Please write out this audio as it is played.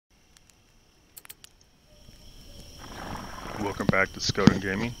welcome back to Skoden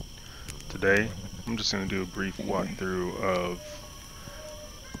Gaming. Today, I'm just going to do a brief walkthrough of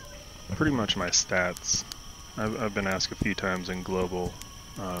pretty much my stats. I've been asked a few times in Global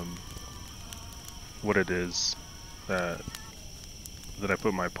what it is that I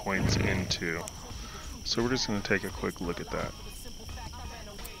put my points into. So we're just going to take a quick look at that.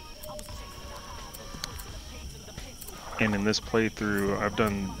 And in this playthrough, I've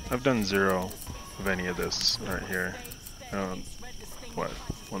done zero of any of this right here. What?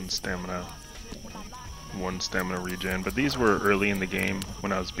 One stamina regen. But these were early in the game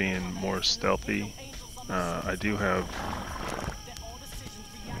when I was being more stealthy. I do have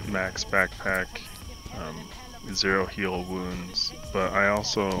max backpack, zero heal wounds, but I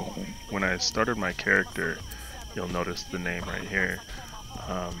also, when I started my character, you'll notice the name right here,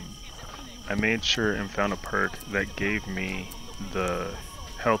 I made sure and found a perk that gave me the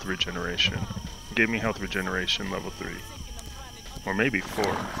health regeneration. It gave me health regeneration level 3. Or maybe 4,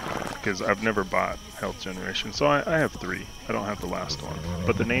 because I've never bought health generation. So I have 3. I don't have the last one.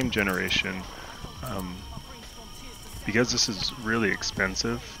 But the name generation, because this is really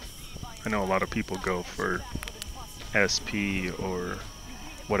expensive, I know a lot of people go for SP or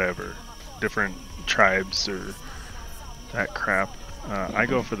whatever, different tribes or that crap. I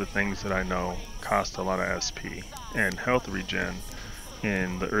go for the things that I know cost a lot of SP, and health regen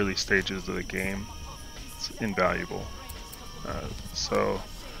in the early stages of the game, it's invaluable. So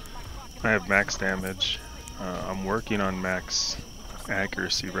I have max damage. I'm working on max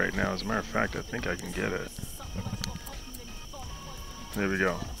accuracy right now. As a matter of fact, I think I can get it. There we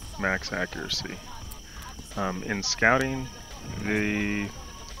go, max accuracy. In scouting, I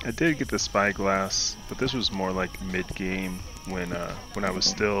did get the spyglass, but this was more like mid-game when I was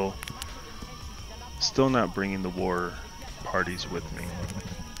still not bringing the war parties with me,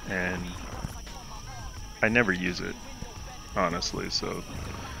 and I never use it, honestly. So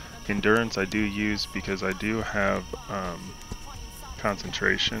endurance I do use because I do have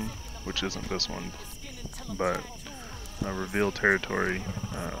concentration, which isn't this one, but reveal territory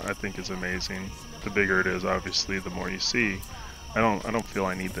I think is amazing. The bigger it is, obviously, the more you see. I don't feel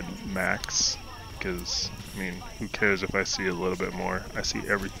I need the max, because I mean, who cares if I see a little bit more? I see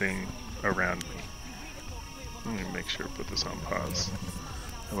everything around me. Let me make sure to put this on pause.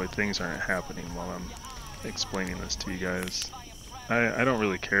 That way things aren't happening while I'm explaining this to you guys. I don't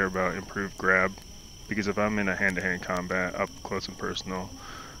really care about improved grab, because if I'm in a hand-to-hand combat, up close and personal,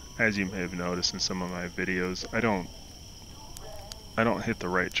 as you may have noticed in some of my videos, I don't hit the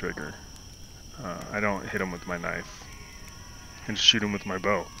right trigger. I don't hit them with my knife and shoot them with my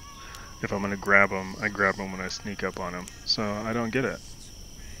bow. If I'm going to grab them, I grab them when I sneak up on them. So I don't get it.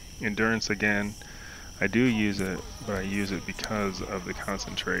 Endurance, again, I do use it, but I use it because of the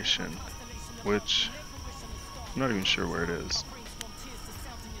concentration, which I'm not even sure where it is.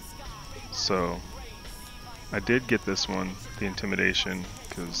 So I did get this one, the intimidation,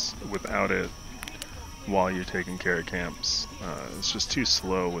 because without it, while you're taking care of camps, it's just too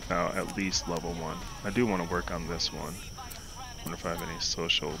slow without at least level 1. I do want to work on this one. Wonder if I have any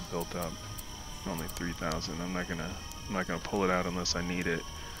social built up. Only 3,000. I'm not gonna pull it out unless I need it.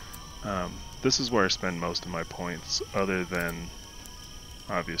 This is where I spend most of my points, other than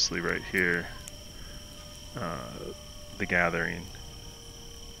obviously right here, the gathering.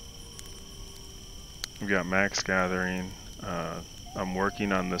 We've got max gathering. I'm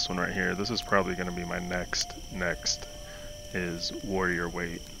working on this one right here. This is probably going to be my next is warrior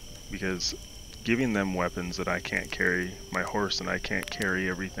weight, because giving them weapons that I can't carry, my horse and I can't carry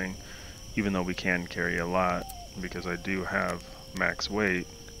everything, even though we can carry a lot, because I do have max weight,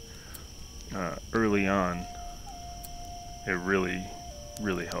 early on, it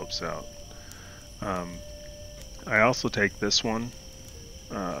really helps out. I also take this one,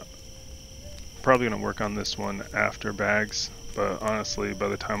 probably going to work on this one after bags, but honestly, by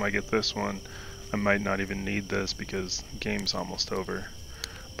the time I get this one, I might not even need this because the game's almost over.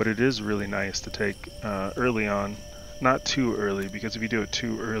 But it is really nice to take early on, not too early, because if you do it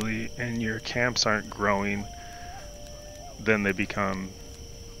too early and your camps aren't growing, then they become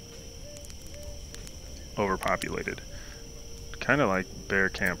overpopulated. Kind of like bear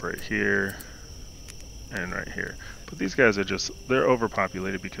camp right here and right here. But these guys are they're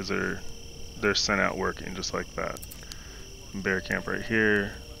overpopulated because they're sent out working just like that. Bear camp right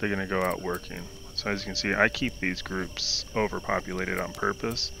here, they're gonna go out working. So as you can see, I keep these groups overpopulated on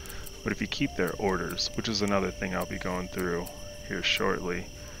purpose, but if you keep their orders, which is another thing I'll be going through here shortly,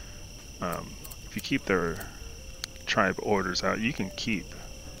 if you keep their tribe orders out, you can keep,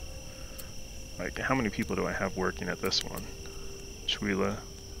 like, how many people do I have working at this one? Chuila.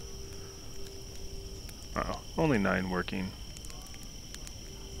 Oh, only 9 working.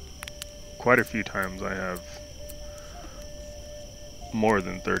 quite a few times I have more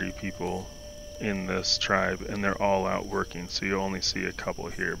than 30 people in this tribe, and they're all out working, so you only see a couple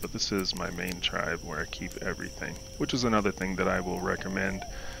here. But this is my main tribe where I keep everything, which is another thing that I will recommend.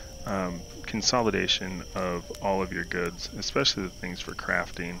 Consolidation of all of your goods, especially the things for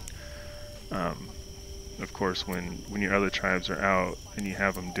crafting. Of course, when your other tribes are out and you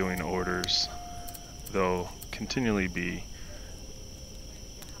have them doing orders, they'll continually be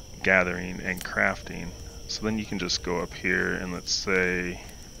gathering and crafting. So then you can just go up here and let's say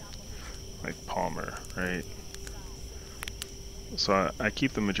like Palmer, right? So I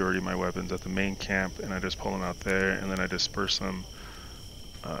keep the majority of my weapons at the main camp, and I just pull them out there, and then I disperse them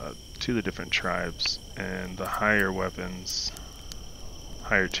to the different tribes. And the higher weapons,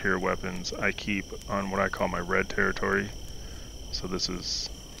 higher tier weapons, I keep on what I call my red territory. So this is,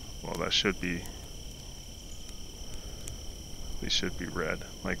 well, that should be, they should be red,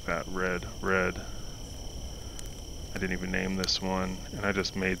 like that, red, red. I didn't even name this one, and I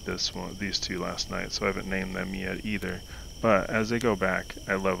just made this one, these two last night, so I haven't named them yet either. But as they go back,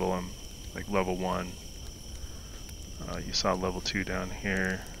 I level them, like level 1. You saw level 2 down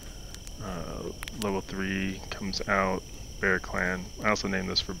here. Level 3 comes out, Bear Clan. I also named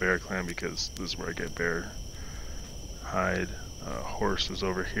this for Bear Clan because this is where I get bear hide. Horse is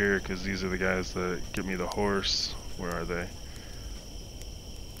over here because these are the guys that give me the horse. Where are they?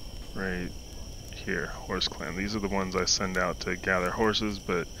 Right here, Horse Clan. These are the ones I send out to gather horses,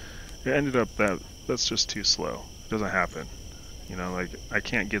 but it ended up that's just too slow. It doesn't happen. You know, like I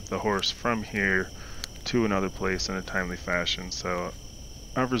can't get the horse from here to another place in a timely fashion, so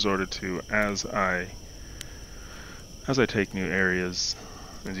I've resorted to, as I take new areas,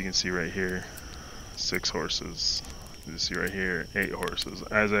 as you can see right here, 6 horses. You see right here, 8 horses.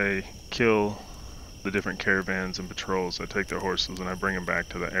 As I kill the different caravans and patrols, I take their horses and I bring them back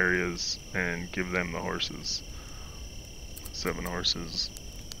to the areas and give them the horses. 7 horses.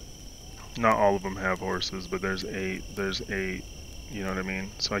 Not all of them have horses, but there's 8. There's 8. You know what I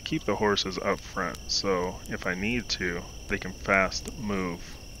mean? So I keep the horses up front, so if I need to, they can fast move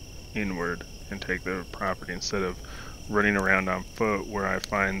inward and take their property instead of running around on foot, where I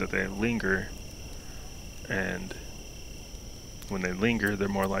find that they linger, and when they linger, they're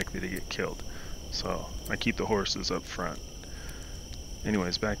more likely to get killed. So I keep the horses up front.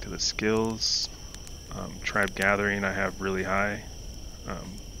 Anyways, back to the skills. Tribe gathering I have really high.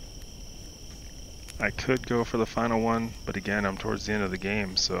 I could go for the final one, but again, I'm towards the end of the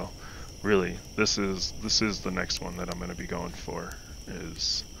game, so really, this is the next one that I'm going to be going for,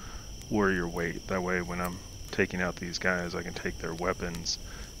 is warrior weight. That way, when I'm taking out these guys, I can take their weapons,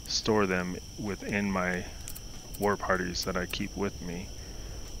 store them within my war parties that I keep with me.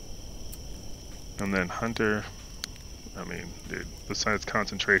 And then hunter, I mean, dude, besides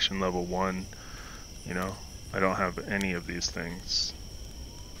concentration level 1, you know, I don't have any of these things.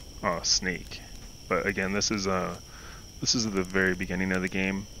 Oh, sneak. But again, this is the very beginning of the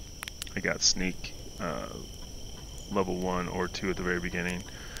game. I got sneak level 1 or 2 at the very beginning,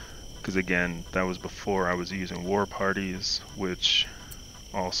 because again, that was before I was using war parties, which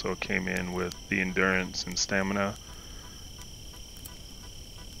also came in with the endurance and stamina.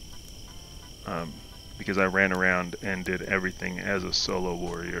 Because I ran around and did everything as a solo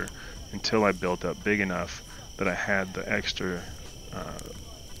warrior until I built up big enough that I had the extra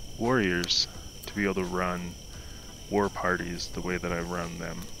warriors to be able to run war parties the way that I run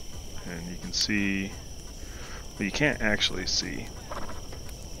them. And you can see, well, you can't actually see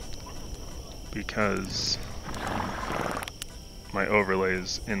because my overlay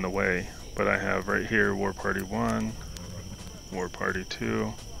is in the way, but I have right here War Party 1, War Party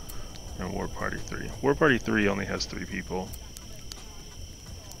 2, and War Party 3. War Party 3 only has 3 people.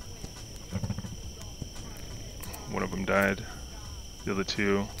 One of them died. The other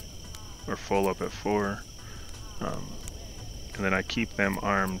 2 are full up at 4. And then I keep them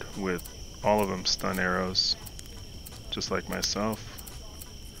armed with all of them stun arrows, just like myself.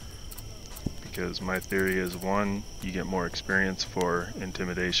 Because my theory is, 1, you get more experience for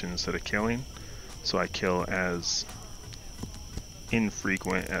intimidation instead of killing. So I kill as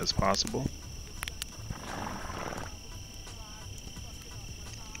infrequent as possible.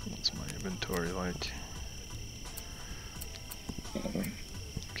 What's my inventory like?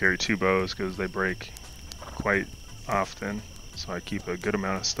 Carry 2 bows because they break quite often, so I keep a good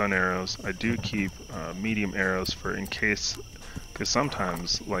amount of stun arrows. I do keep medium arrows for in case, because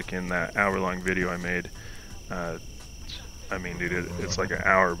sometimes, like in that hour-long video I made, I mean, dude, it's like an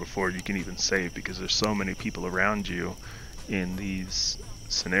hour before you can even save because there's so many people around you in these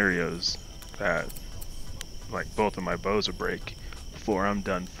scenarios that, like, both of my bows will break before I'm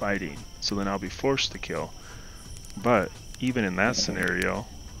done fighting. So then I'll be forced to kill. But even in that scenario,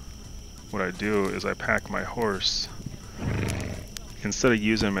 what I do is I pack my horse. Instead of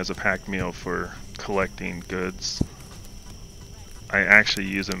using him as a pack meal for collecting goods, I actually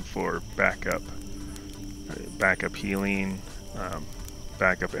use him for backup healing,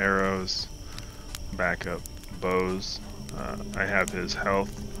 backup arrows, backup bows. I have his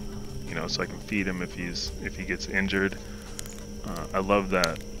health, you know, so I can feed him if he gets injured. I love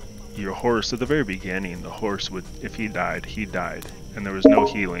that your horse at the very beginning, the horse would, if he died, and there was no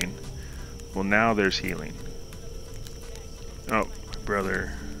healing. Well, now there's healing. Oh,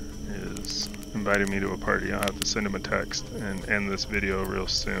 brother is inviting me to a party. I'll have to send him a text and end this video real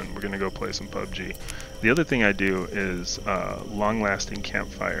soon. We're gonna go play some PUBG. The other thing I do is long-lasting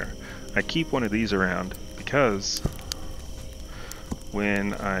campfire. I keep one of these around because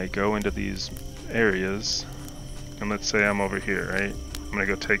when I go into these areas, and let's say I'm over here, right? I'm gonna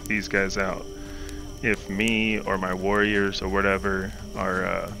go take these guys out. If me or my warriors or whatever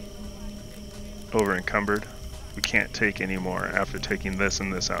are over encumbered, we can't take anymore after taking this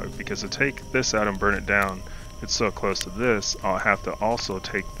and this out, because to take this out and burn it down, it's so close to this, I'll have to also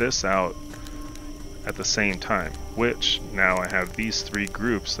take this out at the same time, which now I have these three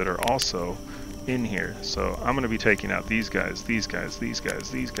groups that are also in here. So I'm going to be taking out these guys, these guys, these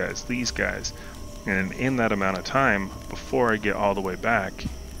guys, these guys, these guys, and in that amount of time, before I get all the way back,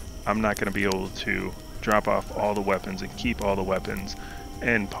 I'm not going to be able to drop off all the weapons and keep all the weapons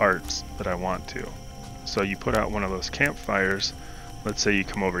and parts that I want to. So you put out one of those campfires. Let's say you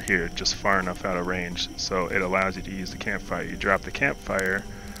come over here just far enough out of range, so it allows you to use the campfire. You drop the campfire.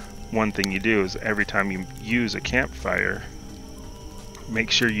 One thing you do is every time you use a campfire, make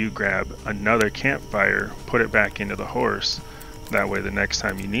sure you grab another campfire, put it back into the horse. That way the next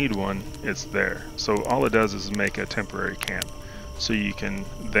time you need one, it's there. So all it does is make a temporary camp, so you can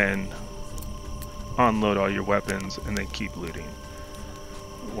then unload all your weapons and then keep looting.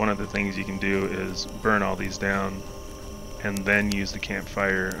 One of the things you can do is burn all these down and then use the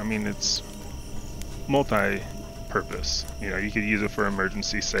campfire. I mean, it's multi-purpose. You know, you could use it for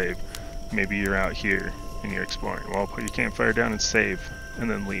emergency save. Maybe you're out here and you're exploring. Well, put your campfire down and save, and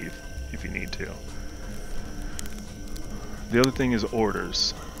then leave if you need to. The other thing is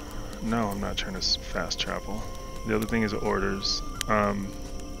orders. No, I'm not trying to fast travel. The other thing is orders.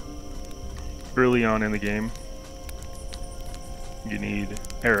 Early on in the game, you need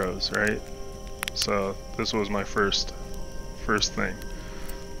arrows, right? So this was my first thing.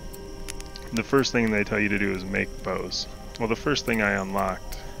 The first thing they tell you to do is make bows. Well, the first thing I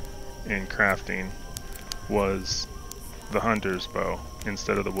unlocked in crafting was the hunter's bow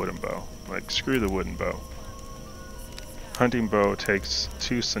instead of the wooden bow. Like, screw the wooden bow. Hunting bow takes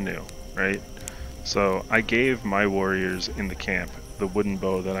 2 sinew, right? So I gave my warriors in the camp the wooden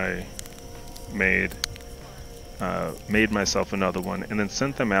bow that I made myself another one, and then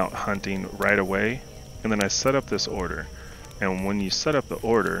sent them out hunting right away. And then I set up this order, and when you set up the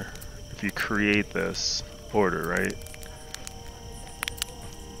order, if you create this order, right,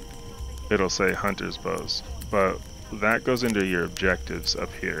 it'll say hunter's bows, but that goes into your objectives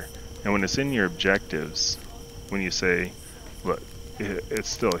up here. And when it's in your objectives, when you say, look, it's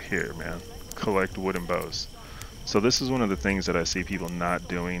still here, man, collect wooden bows. So this is one of the things that I see people not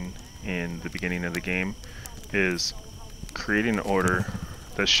doing in the beginning of the game, is creating an order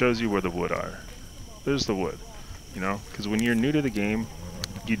that shows you where the wood are. There's the wood, you know, because when you're new to the game,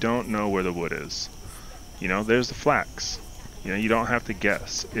 you don't know where the wood is. You know, there's the flax. You know, you don't have to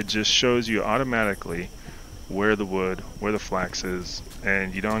guess. It just shows you automatically where the wood, where the flax is,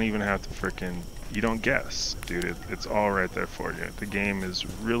 and you don't even have to you don't guess, dude. It's all right there for you. The game is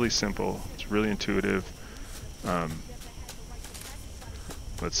really simple. It's really intuitive.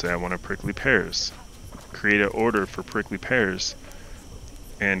 Let's say I want a prickly pears. Create an order for prickly pears,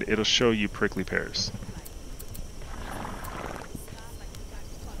 and it'll show you prickly pears.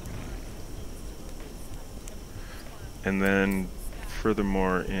 And then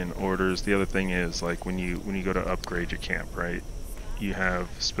furthermore, in orders, the other thing is, like, when you go to upgrade your camp, right, you have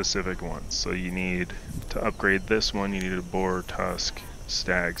specific ones. So you need to upgrade this one, you need a boar, tusk,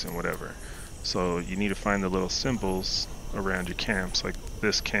 stags, and whatever. So you need to find the little symbols around your camps. Like,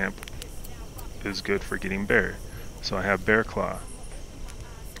 this camp is good for getting bear, so I have bear claw.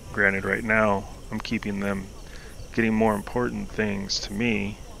 Granted, right now I'm keeping them getting more important things to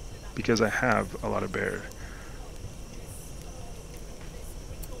me because I have a lot of bear.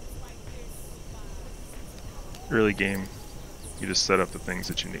 Early game, you just set up the things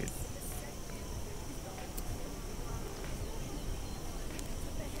that you need.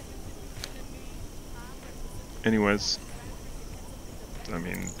 Anyways, I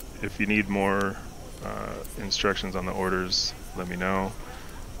mean, if you need more instructions on the orders, let me know.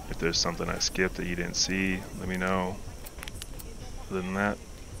 If there's something I skipped that you didn't see, let me know. Other than that,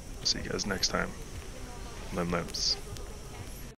 I'll see you guys next time. Lim lims.